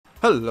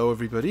Hello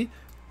everybody,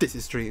 this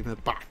is Dreamer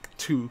back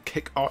to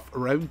kick off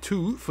round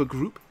 2 for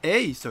Group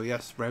A. So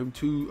yes, round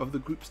 2 of the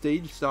group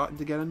stage starting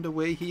to get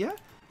underway here.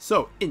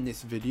 So in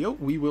this video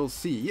we will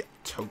see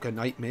Tohka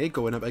Nightmare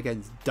going up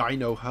against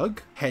Dinohug,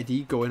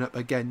 Hedi going up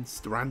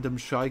against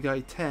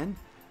RandomShyGuy 10,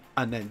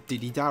 and then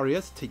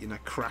DiddyDarius taking a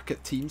crack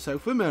at Team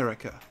South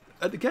America.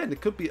 And again,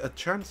 it could be a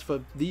chance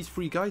for these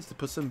three guys to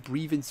put some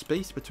breathing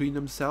space between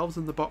themselves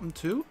and the bottom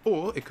two,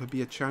 or it could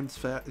be a chance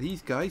for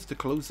these guys to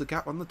close the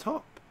gap on the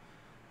top.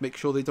 Make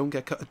sure they don't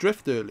get cut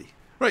adrift early.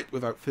 Right,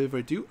 without further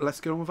ado,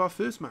 let's get on with our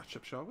first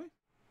matchup, shall we?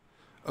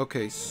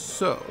 Okay,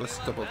 so let's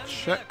double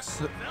check.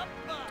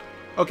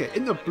 Okay,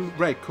 in the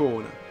red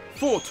corner,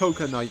 for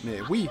Tohka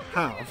Nightmare, we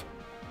have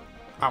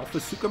Alpha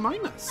Super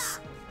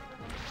Minus.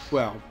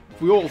 Well,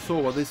 we all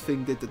saw what this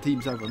thing did to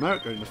Team South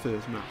America in the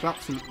first match.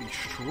 Absolutely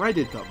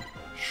shredded them.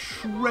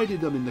 Shredded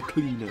them in the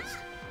cleaners.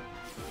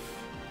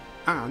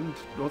 And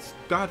what's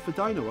bad for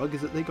Dinohug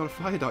is that they got a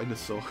fire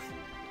dinosaur.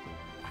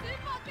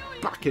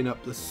 Backing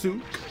up the Sook,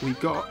 we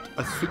got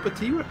a Super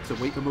T-Rex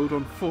Awaken mode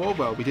on 4.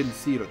 Well, we didn't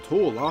see it at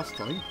all last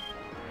time.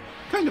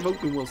 Kind of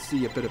hoping we'll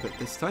see a bit of it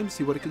this time,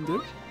 see what it can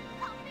do.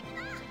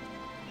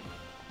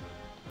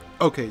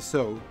 Okay,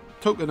 so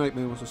Tohka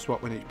Nightmare was a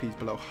swap when HP is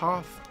below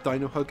half,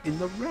 Dinohug in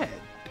the red.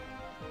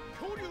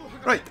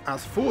 Right,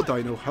 as for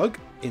Dinohug,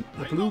 in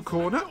the blue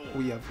corner,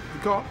 we have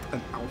got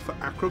an Alpha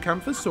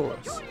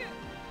Acrocanthosaurus.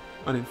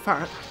 And in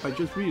fact, I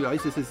just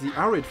realised this is the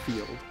arid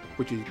field,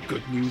 which is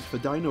good news for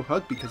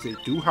Dinohug because they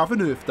do have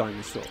an Earth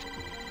Dinosaur.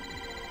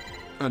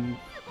 And,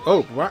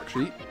 oh, well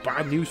actually,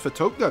 bad news for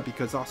Tohka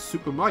because our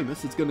Super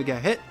Minus is going to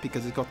get hit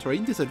because it's got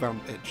terrain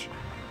disadvantage.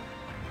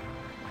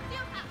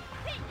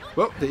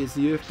 Well, there's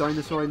the Earth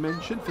Dinosaur I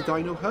mentioned for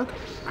Dinohug,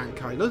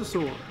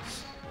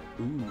 Ankylosaurus.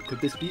 Ooh, could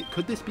this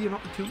be an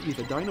opportunity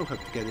for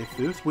Dinohug to get their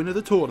first win of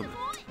the tournament?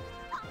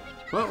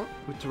 Well,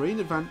 with terrain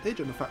advantage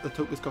and the fact that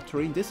Tohka's got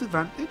terrain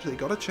disadvantage, they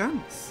got a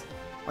chance.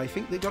 I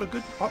think they got a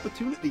good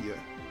opportunity here.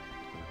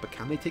 But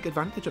can they take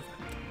advantage of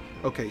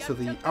it? Okay, so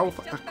the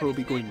Alpha Acro will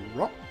be going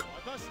Rock,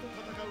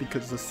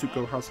 because the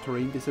Suko has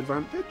terrain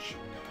disadvantage.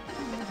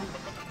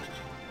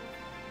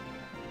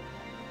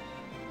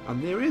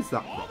 And there is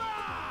that Rock.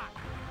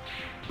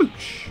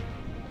 Boosh!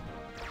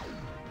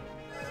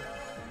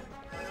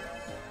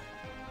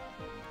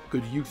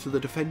 Good use of the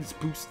defense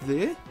boost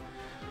there.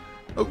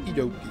 Okie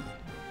dokie.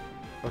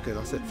 Okay,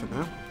 that's it for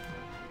now.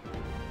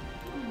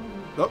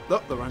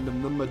 Oh, the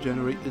random number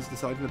generator is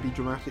deciding to be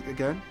dramatic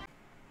again.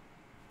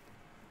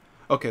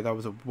 Okay, that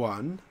was a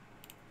 1.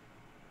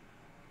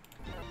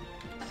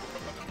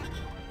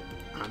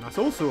 And that's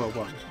also a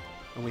 1.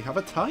 And we have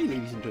a tie,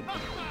 ladies and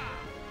gentlemen.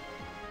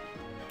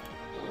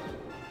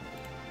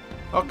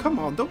 Oh, come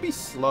on, don't be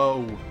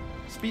slow.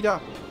 Speed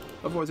up.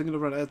 Otherwise I'm going to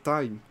run out of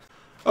time.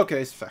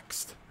 Okay, it's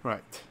fixed.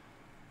 Right.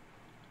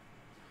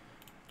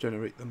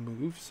 Generate the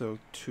move, so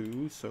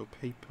 2, so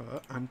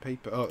paper and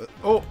paper.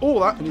 Oh,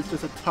 all that, and it's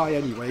just a tie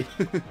anyway.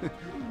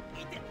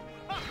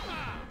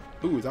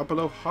 Ooh, is that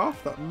below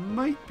half? That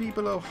might be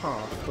below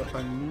half, but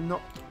I'm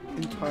not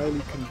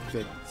entirely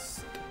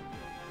convinced.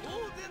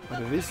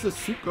 And it is the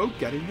Suko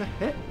getting the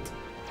hit.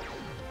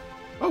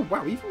 Oh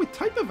wow, even with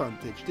type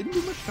advantage, didn't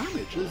do much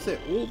damage. That's it,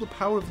 all the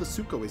power of the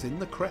Suko is in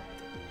the crit.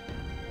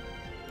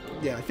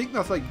 Yeah, I think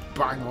that's like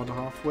bang on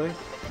halfway.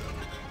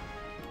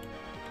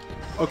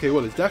 Okay,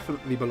 well it's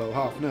definitely below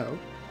half now.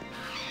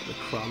 The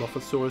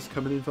Kralophosaurus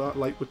coming in for that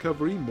light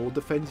recovery, more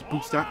defense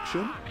boost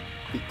action.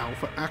 The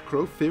Alpha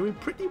Acro faring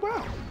pretty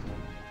well.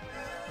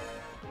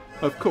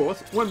 Of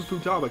course, one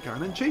Futaba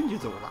cannon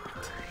changes all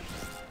that.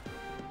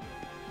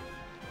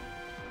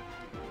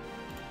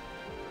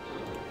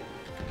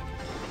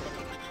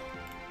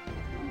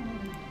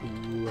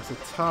 Ooh, that's a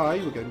tie.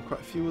 We're getting quite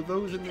a few of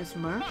those in this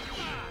match.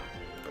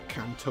 But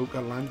can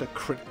Tohka land a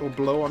critical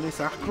blow on this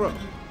Acro?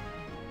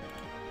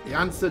 The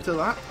answer to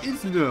that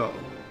is no.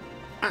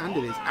 And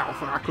it is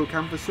Alpha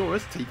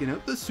Acrocanthosaurus taking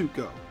out the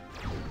Suko.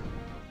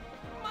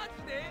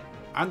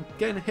 And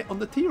getting a hit on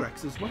the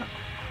T-Rex as well.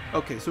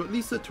 Okay, so at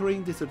least the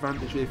terrain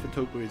disadvantage there for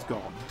Tohka is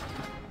gone.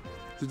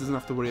 So he doesn't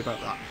have to worry about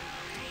that.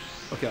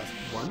 Okay, that's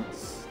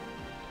once.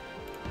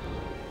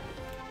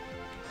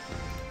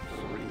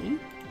 3.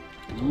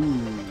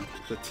 Ooh,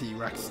 the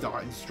T-Rex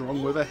starting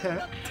strong with a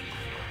hit.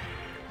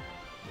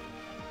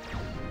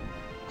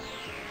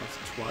 That's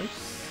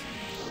twice.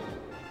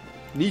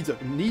 Needs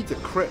a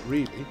crit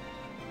really.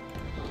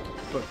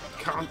 But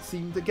can't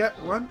seem to get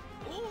one.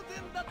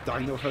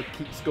 Dinohug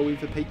keeps going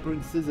for paper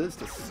and scissors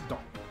to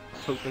stop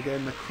Tohka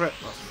getting the crit.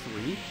 That's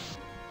 3.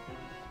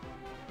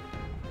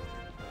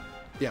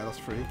 Yeah, that's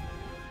 3.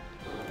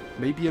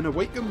 Maybe an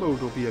Awaken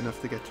mode will be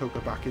enough to get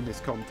Tohka back in this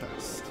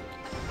contest.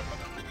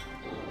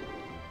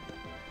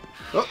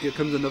 Oh, here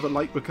comes another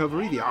light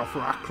recovery. The Alpha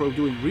Acro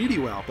doing really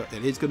well, but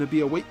it is going to be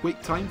a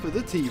wait time for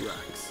the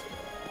T-Rex.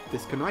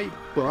 This can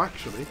well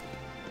actually,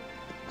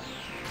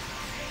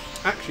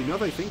 now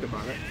that I think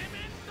about it,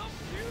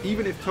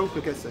 even if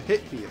Tohka gets a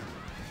hit here,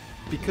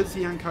 because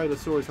the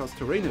Ankylosaurus has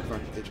terrain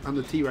advantage and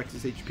the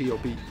T-Rex's HP will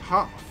be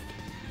halved,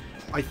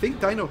 I think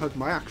Dinohug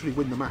might actually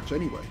win the match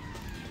anyway.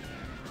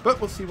 But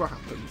we'll see what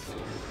happens.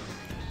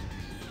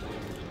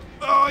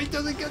 Oh, he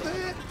doesn't get the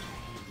hit!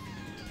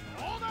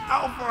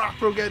 Alpha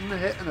Acro getting a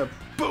hit and a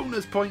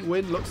bonus point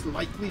win looks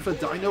likely for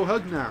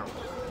Dinohug now.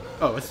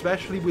 Oh,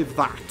 especially with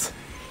that.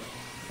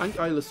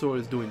 Ankylosaur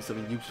is doing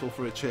something useful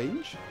for a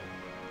change.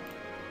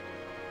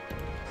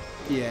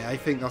 Yeah, I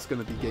think that's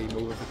going to be game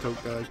over for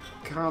Tohka.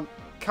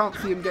 Can't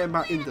see him getting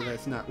back into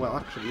this now. Well,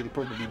 actually, they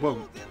probably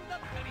won't.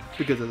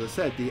 Because, as I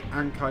said, the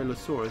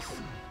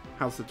Ankylosaurus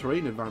has the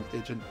terrain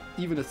advantage, and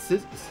even a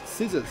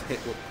scissors hit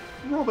will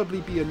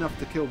probably be enough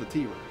to kill the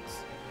T-Rex.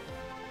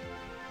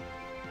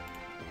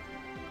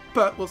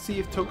 But we'll see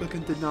if Tohka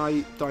can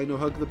deny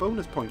Dinohug the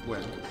bonus point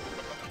win.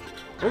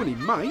 Oh, and he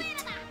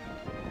might.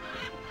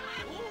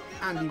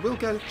 And he will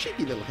get a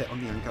cheeky little hit on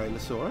the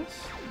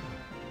Ankylosaurus.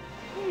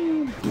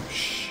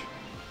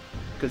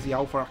 Because the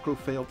Alpha Acro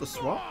failed to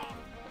swap.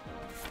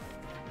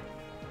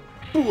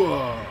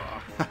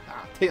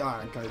 Take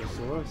that,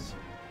 Ankylosaurus.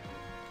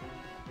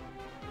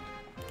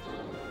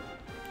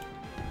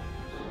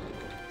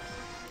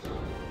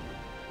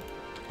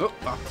 Oh,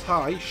 that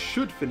tie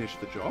should finish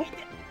the job.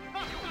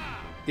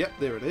 Yep,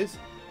 there it is.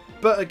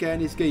 But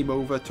again, it's game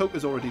over.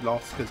 Tohka's already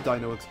lost because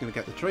Dinohug's going to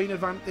get the terrain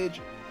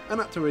advantage, and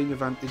that terrain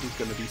advantage is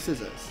going to be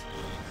scissors.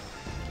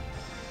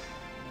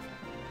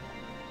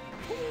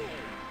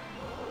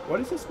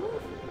 What is this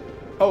move?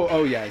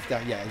 Oh yeah,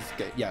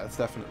 it's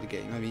definitely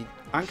game. I mean,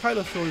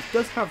 Ankylosaurus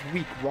does have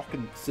weak rock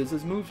and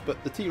scissors moves,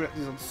 but the T-Rex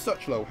is on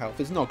such low health,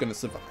 it's not going to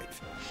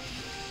survive.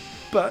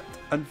 But,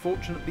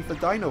 unfortunately for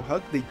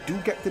Dinohug, they do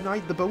get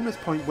denied the bonus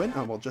point win,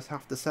 and will just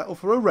have to settle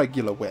for a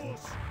regular win.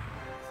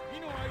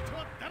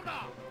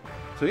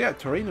 So yeah,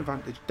 terrain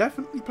advantage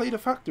definitely played a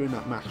factor in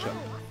that matchup.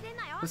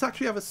 Let's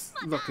actually have a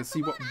look and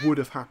see what would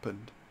have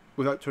happened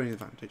without terrain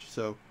advantage.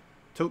 So,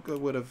 Tohka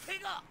would have...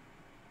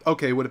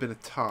 Okay, it would have been a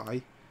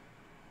tie.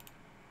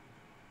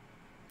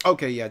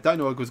 Okay, yeah,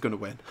 Dinohug was going to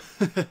win.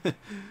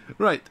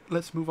 Right,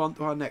 let's move on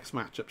to our next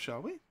matchup,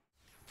 shall we?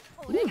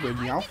 Ooh, we're in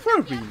the Alpha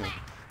Arena.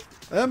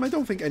 I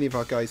don't think any of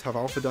our guys have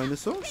Alpha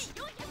Dinosaurs.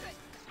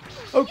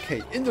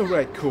 Okay, in the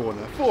red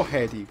corner, for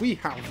Hedi, we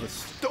have the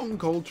Stone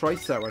Cold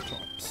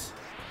Triceratops.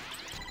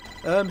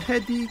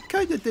 Hedi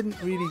kinda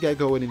didn't really get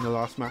going in the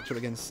last matchup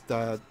against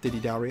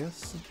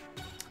DiddyDarius.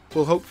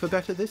 We'll hope for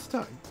better this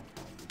time.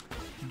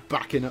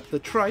 Backing up the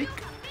trike,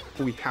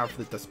 we have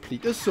the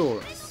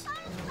Duspletosaurus.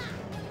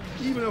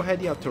 Even though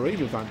Hedi had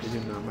terrain advantage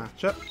in that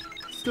matchup,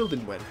 still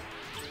didn't win.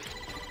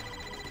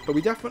 But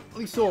we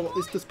definitely saw what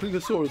this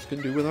Duspletosaurus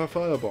can do with our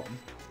Firebomb.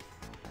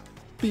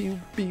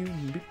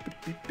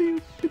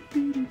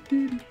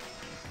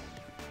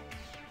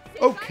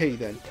 Okay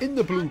then, in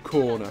the blue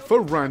corner,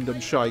 for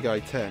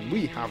RandomShyGuy 10,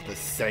 we have the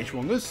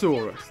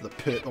Szechuannosaurus, the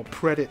Turtle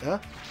Predator.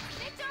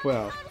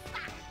 Well,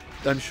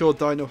 I'm sure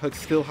Dinohug's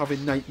still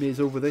having nightmares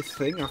over this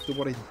thing after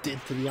what it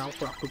did to the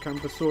Alpha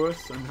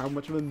Acrocanthosaurus and how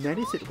much of a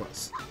menace it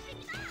was.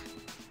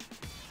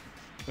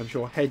 I'm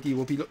sure Hedi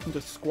will be looking to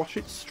squash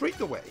it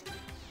straight away.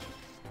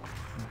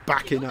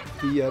 Backing up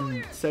the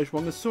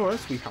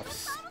Szechuannosaurus, we have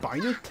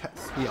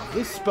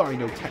the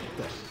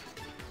Spinotector.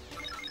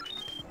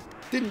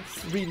 Didn't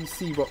really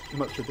see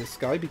much of this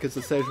guy because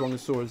the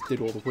Szechuannosaurus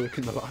did all the work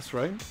in the last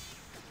round,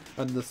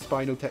 and the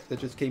Spinotector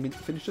just came in to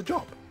finish the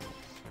job.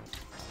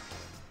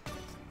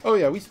 Oh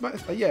yeah, we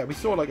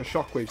saw like a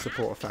shockwave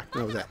support effect.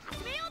 That was it.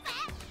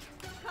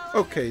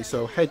 Okay,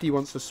 so Hedi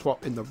wants to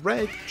swap in the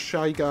red,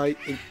 Shy Guy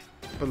in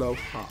below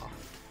half.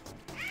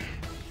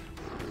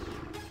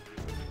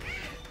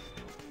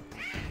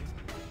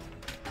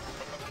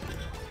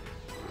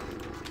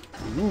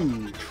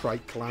 Ooh,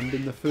 trike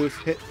landing the first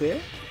hit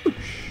there.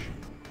 Oosh.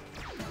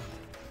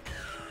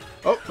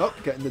 Oh,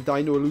 getting the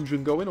Dino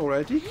Illusion going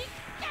already.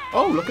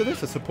 Oh, look at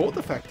this, a support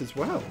effect as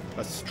well.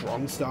 A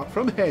strong start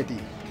from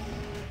Hedi.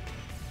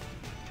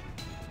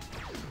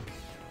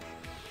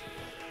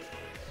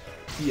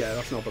 Yeah,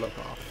 that's not below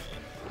half.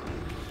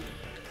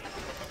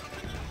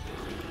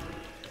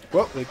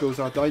 Well, there goes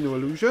our Dino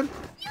Illusion.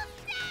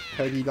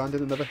 Hedi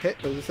landed another hit,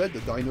 but as I said, the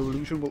Dino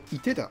Illusion will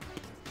eat it up.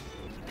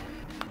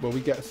 Will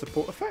we get a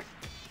support effect?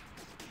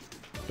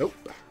 Nope.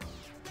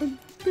 Boom,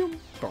 boom,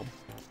 boom.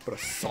 But a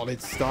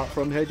solid start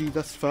from Hedi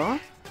thus far.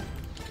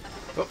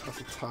 Oh, that's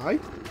a tie.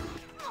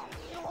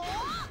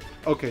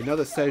 Okay, now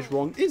the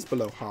Szechuan is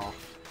below half.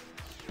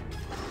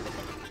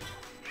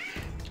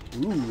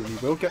 Ooh, we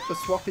will get the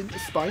swap into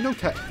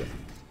Spinotector.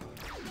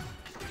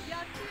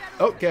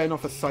 Oh, getting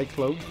off a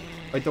Cyclone.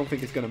 I don't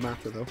think it's going to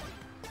matter though.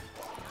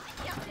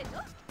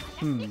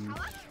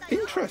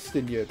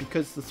 Interesting here,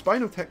 because the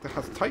Spinotector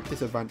has type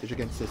disadvantage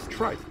against this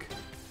trike.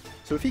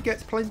 So if he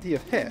gets plenty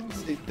of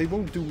hits, they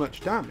won't do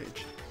much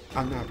damage,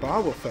 and that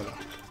bar will fill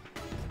up.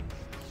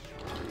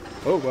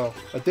 Oh well,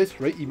 at this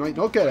rate he might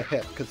not get a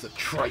hit, because the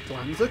trike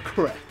lands a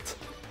crit.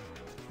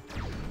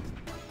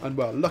 And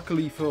well,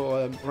 luckily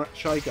for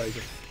Shy Guy's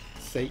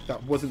sake,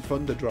 that wasn't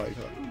Thunder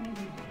Driver.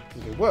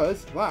 If it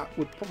was, that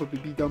would probably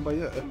be done by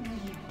her.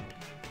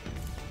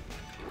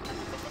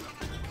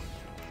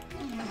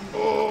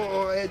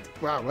 Oh,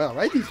 wow, well,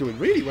 Hedi's doing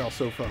really well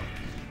so far.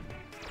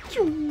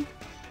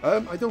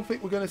 I don't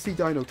think we're going to see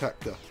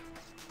Dinotector.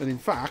 And in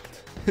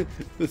fact,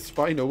 the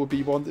Spino would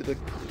be wanting to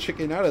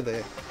chicken out of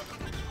there.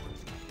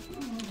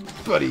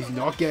 But he's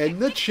not getting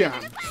the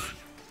chance.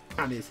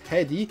 And his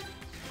Hedi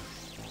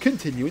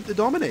continuing to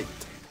dominate.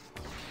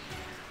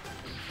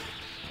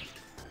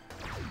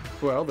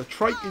 Well, the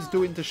Trike is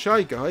doing to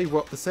Shy Guy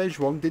what the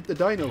Szechuan did to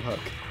Dinohug,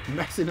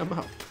 messing him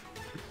up.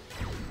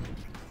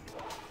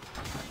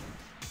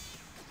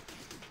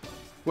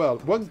 Well,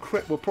 one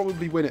crit will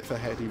probably win it for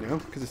Hedi now,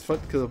 because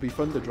it'll be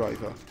Thunder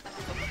Driver.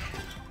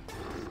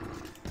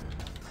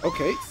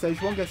 Okay,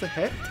 Szechuan gets a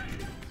hit.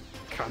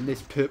 Can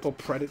this Purple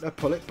Predator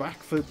pull it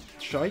back for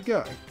Shy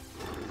Guy?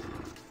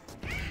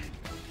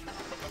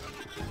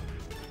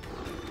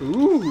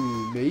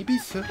 Ooh, maybe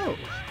so.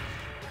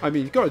 I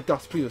mean, he's got a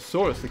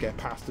Dinosaurus to get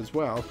past as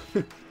well.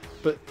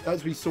 But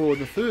as we saw in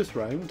the first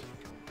round,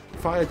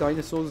 fire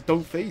dinosaurs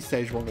don't phase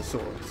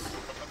Szechuanosaurus.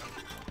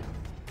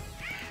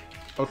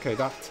 Okay,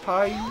 that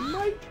tie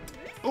might...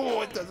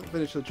 Oh, it doesn't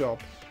finish the job.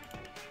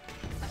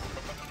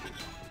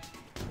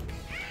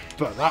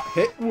 But that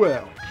hit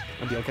well.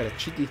 And he'll get a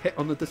cheeky hit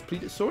on the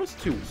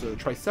Dinosaurus too. So the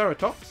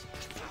Triceratops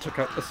took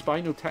out the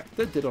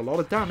Spinotector, did a lot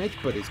of damage,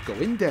 but is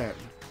going down.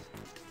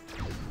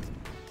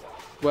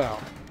 Well,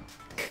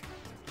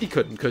 he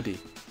couldn't, could he?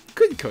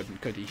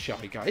 Could he,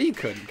 Shy Guy? He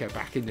couldn't go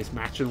back in this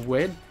match and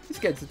win. He's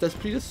against the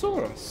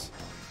Dinosaurus.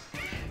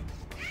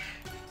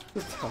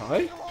 The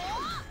tie.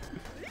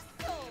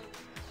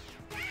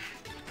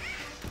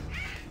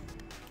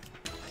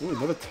 Ooh,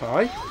 another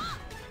tie.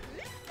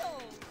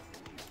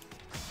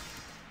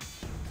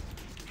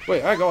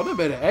 Wait, hang on a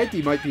minute.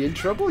 Hedi might be in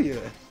trouble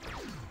here.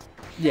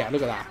 Yeah,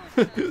 look at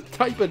that.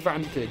 Type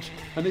advantage.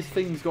 And this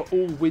thing's got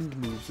all wind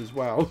moves as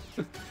well.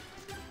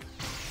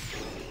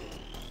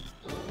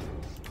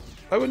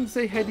 I wouldn't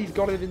say Hedi's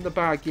got it in the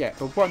bag yet,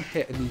 but one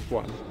hit and he's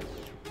won.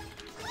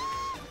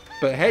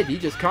 But Hedi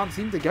just can't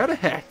seem to get a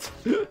hit.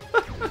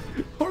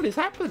 What is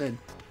happening?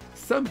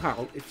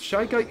 Somehow, if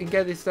Shy Guy can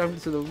get this down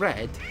to the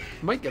red,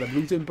 might get a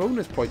losing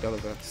bonus point out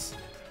of this.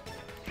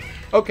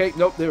 Okay,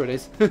 nope, there it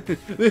is.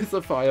 There's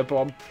the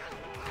firebomb.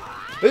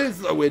 There's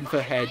the win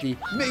for Hedi.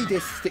 Made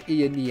it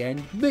sticky in the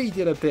end. Made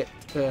it a bit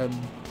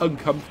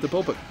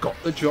uncomfortable, but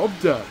got the job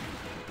done.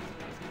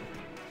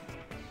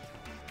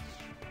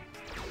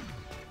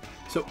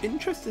 So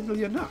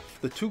interestingly enough,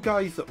 the two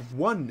guys that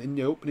won in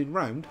the opening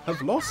round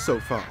have lost so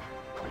far.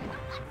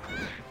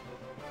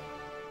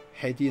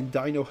 Hedi and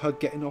Dinohug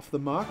getting off the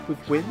mark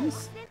with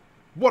wins.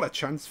 What a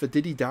chance for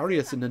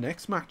DiddyDarius in the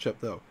next matchup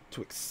though,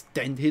 to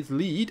extend his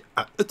lead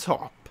at the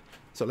top.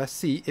 So let's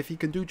see if he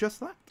can do just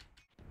that.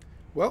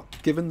 Well,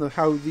 given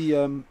how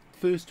the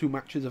first two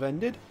matches have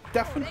ended,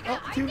 definite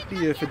opportunity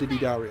here for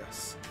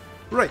DiddyDarius.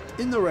 Right,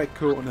 in the red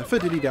corner for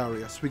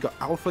DiddyDarius, we got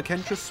Alpha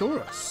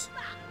Kentrosaurus.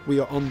 We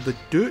are on the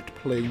dirt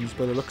plains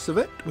by the looks of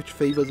it, which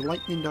favours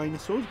lightning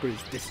dinosaurs but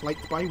is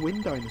disliked by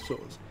wind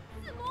dinosaurs.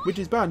 Which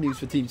is bad news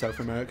for Team South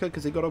America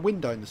because they got a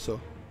wind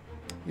dinosaur.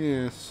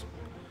 Yes.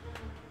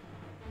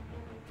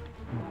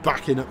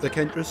 Backing up the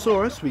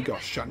Kentrosaurus, we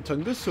got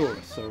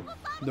Shantungosaurus, so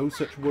no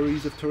such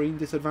worries of terrain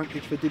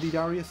disadvantage for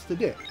DiddyDarius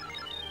today.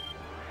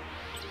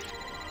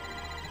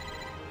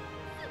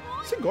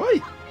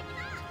 Sugoi!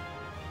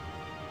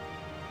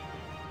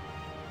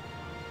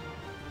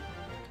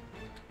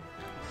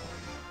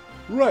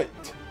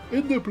 Right,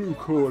 in the blue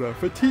corner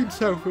for Team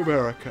South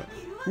America,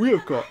 we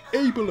have got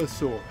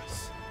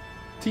Ableosaurus.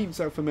 Team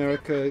South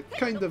America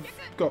kind of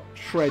got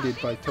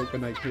shredded by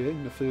Tohka here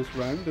in the first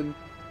round and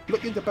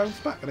looking to bounce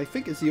back, and I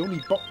think it's the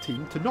only bot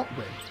team to not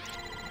win.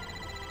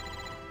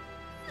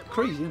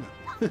 Crazy,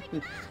 isn't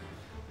it?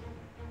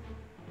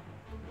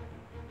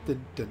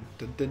 Dun, dun,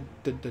 dun, dun,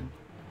 dun, dun.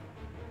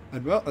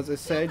 And well, as I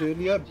said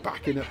earlier,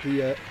 backing up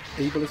the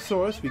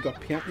Ableosaurus, we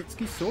got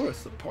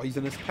Piatnitskysaurus, the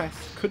poisonous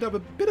pest. Could have a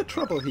bit of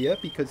trouble here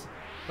because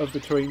of the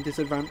terrain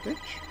disadvantage.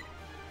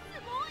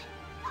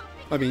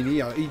 I mean,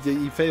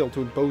 he failed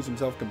to impose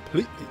himself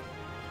completely.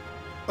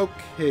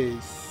 Okay,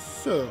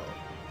 so...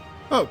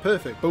 Oh,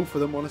 perfect. Both of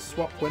them want to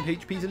swap when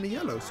HP's in the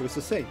yellow, so it's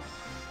the same.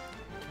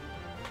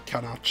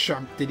 Can our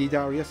champ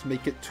DiddyDarius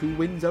make it 2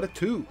 wins out of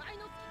 2?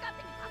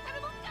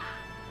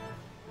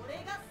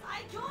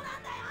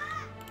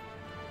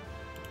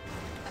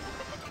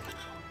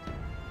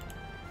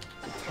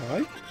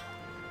 Tie.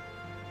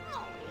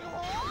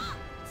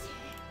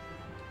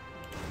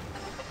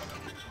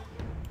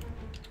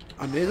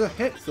 And there's a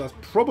hit, so that's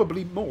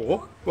probably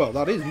more. Well,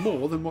 that is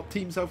more than what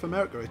Team South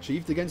America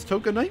achieved against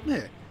Tohka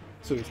Nightmare.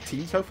 So is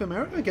Team South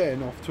America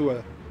getting off to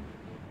a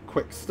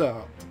quick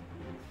start?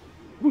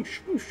 Whoosh,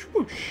 whoosh,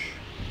 whoosh.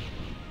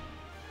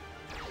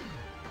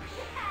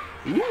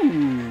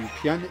 Ooh,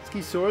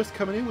 Pianitskysaurus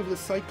coming in with the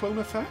Cyclone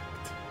effect.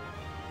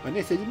 And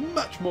this is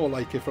much more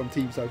like it from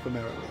Team South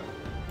America.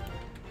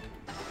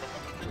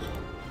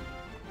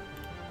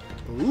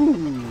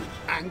 Ooh,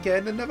 and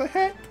getting another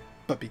hit.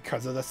 But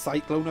because of the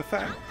Cyclone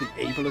effect, the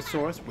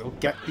Ableosaurus will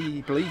get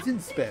the Blazing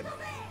Spin.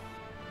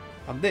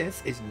 And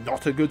this is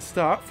not a good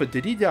start for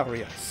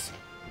DiddyDarius.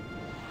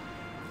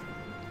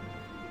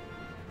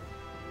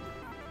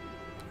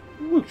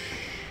 Whoosh.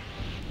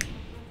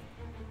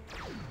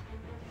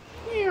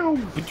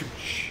 down!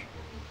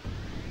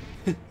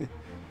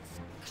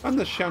 And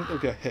the Shant will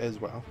get hit as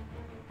well,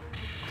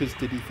 because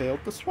Diddy failed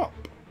the swap.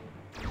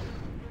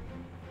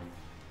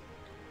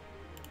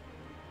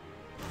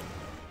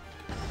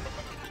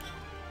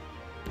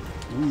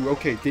 Ooh,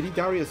 okay,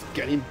 DiddyDarius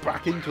getting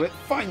back into it,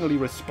 finally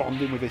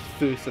responding with his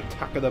first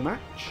attack of the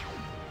match.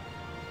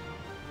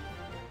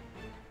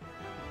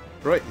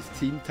 Right, it's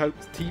Team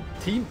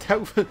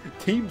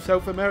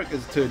South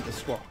America's turn to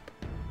swap.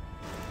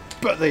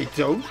 But they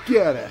don't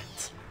get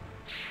it.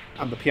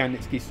 And the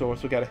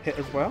Pianitsky-saurus will get a hit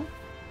as well.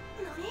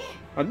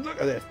 And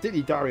look at this,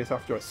 DiddyDarius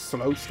after a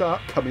slow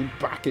start coming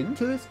back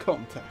into this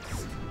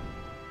contest.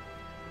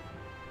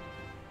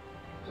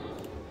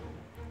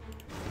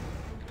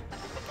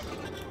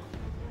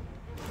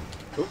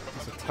 Oh,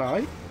 it's a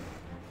tie.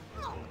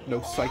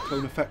 No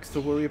cyclone effects to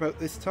worry about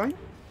this time.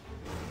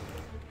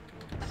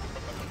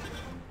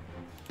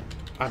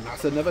 And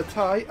that's another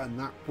tie, and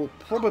that will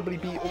probably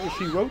be all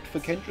she wrote for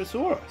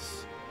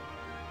Kentrosaurus.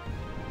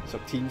 So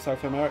Team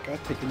South America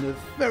taking the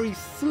very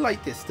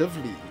slightest of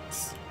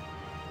leads.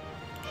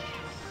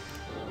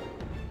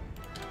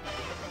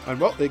 And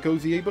well, there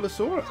goes the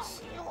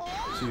Ablesaurus.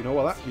 So you know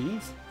what that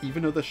means.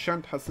 Even though the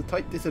Shant has the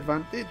type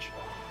disadvantage,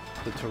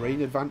 the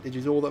terrain advantage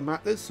is all that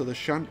matters, so the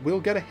Shant will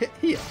get a hit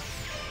here.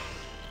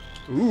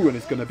 Ooh, and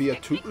it's going to be a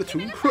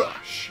two-platoon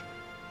crush.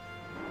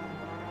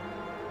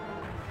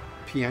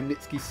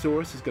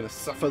 Pianitsky-saurus is going to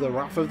suffer the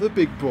wrath of the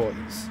big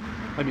boys.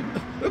 I mean,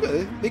 look at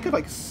it. They could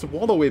like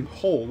swallow him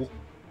whole.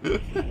 They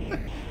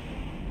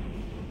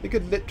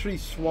could literally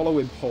swallow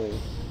him whole.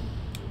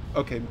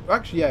 Okay,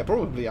 actually, yeah,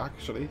 probably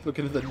actually.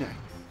 Looking at the neck.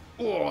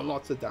 Oh,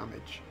 lots of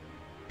damage.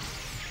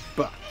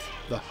 But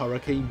the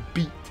Hurricane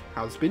Beat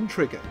has been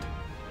triggered.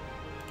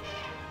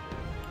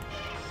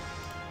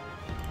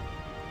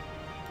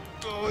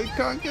 Oh, he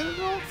can't get it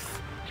off.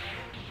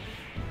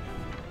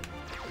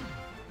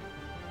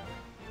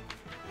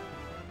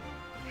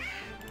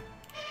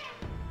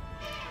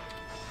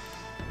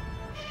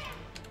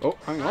 Oh,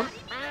 hang on.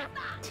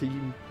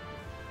 Team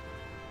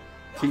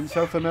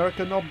South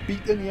America not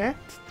beaten yet.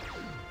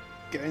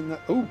 Getting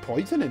that. Oh,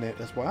 poison in it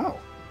as well.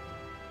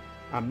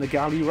 And the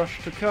galley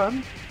rush to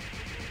come.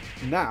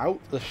 Now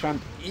the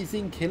Shant is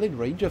in killing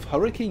range of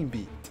Hurricane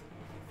Beat.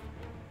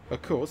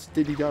 Of course,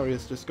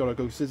 DiddyDarius just gotta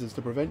go scissors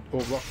to prevent,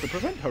 or rock to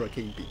prevent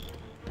Hurricane Beat.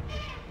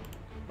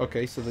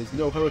 Okay, so there's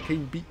no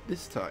Hurricane Beat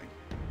this time.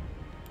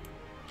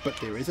 But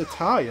there is a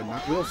tie, and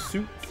that will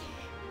suit.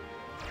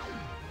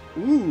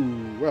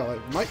 Ooh, well,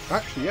 it might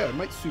actually, yeah, it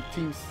might suit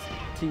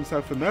Team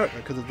South America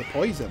because of the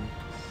poison.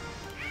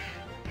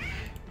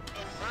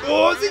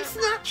 Oh, has he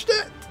snatched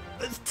it?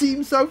 Has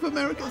Team South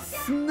America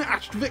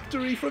snatched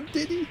victory from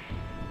Diddy?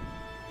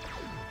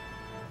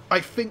 I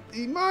think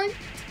he might.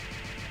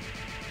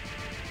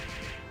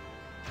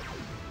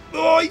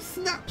 Oh, he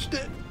snatched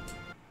it.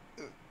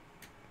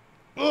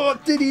 Oh,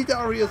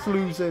 DiddyDarius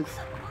loses.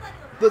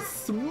 The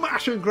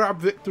smash and grab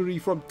victory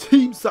from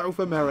Team South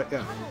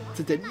America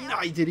to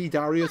deny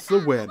DiddyDarius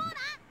the win.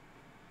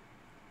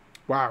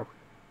 Wow.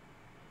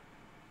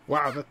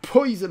 Wow, the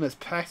poisonous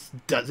pest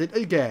does it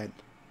again.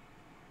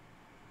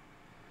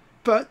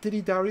 But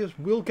DiddyDarius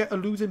will get a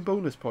losing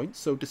bonus point,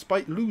 so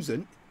despite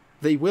losing,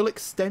 they will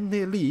extend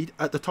their lead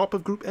at the top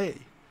of Group A.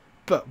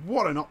 But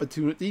what an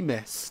opportunity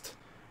missed.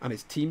 And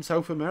it's Team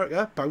South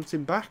America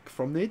bouncing back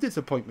from their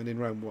disappointment in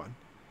round 1.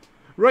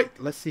 Right,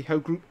 let's see how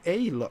Group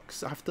A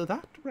looks after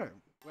that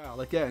round. Well,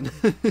 again,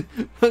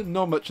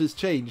 not much has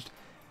changed.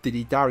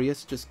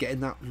 DiddyDarius just getting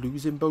that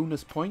losing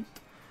bonus point.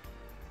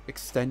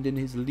 Extending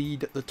his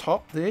lead at the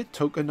top there.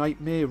 Tohka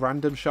Nightmare,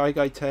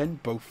 RandomShyGuy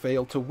 10 both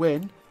failed to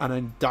win. And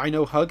then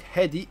Dinohug,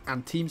 Hedi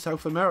and Team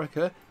South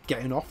America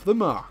getting off the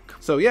mark.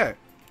 So yeah,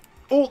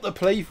 all to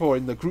play for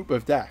in the group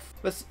of death.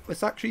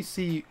 Let's actually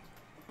see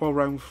what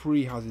round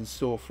 3 has in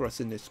store for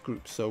us in this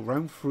group. So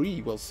round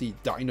 3 we'll see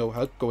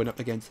Dinohug going up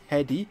against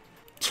Hedi,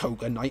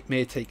 Tohka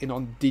Nightmare taking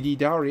on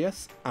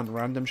DiddyDarius, and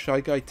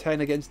RandomShyGuy 10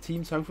 against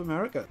Team South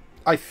America.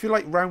 I feel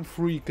like round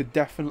 3 could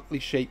definitely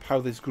shape how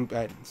this group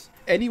ends.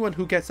 Anyone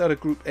who gets out of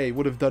Group A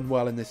would have done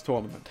well in this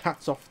tournament.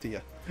 Hats off to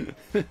you.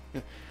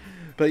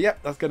 But yeah,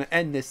 that's going to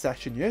end this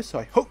session here, so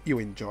I hope you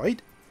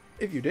enjoyed.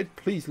 If you did,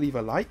 please leave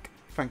a like.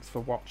 Thanks for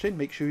watching.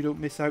 Make sure you don't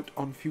miss out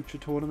on future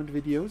tournament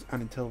videos.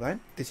 And until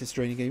then, this is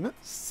Strainy Gamer,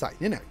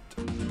 signing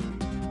out.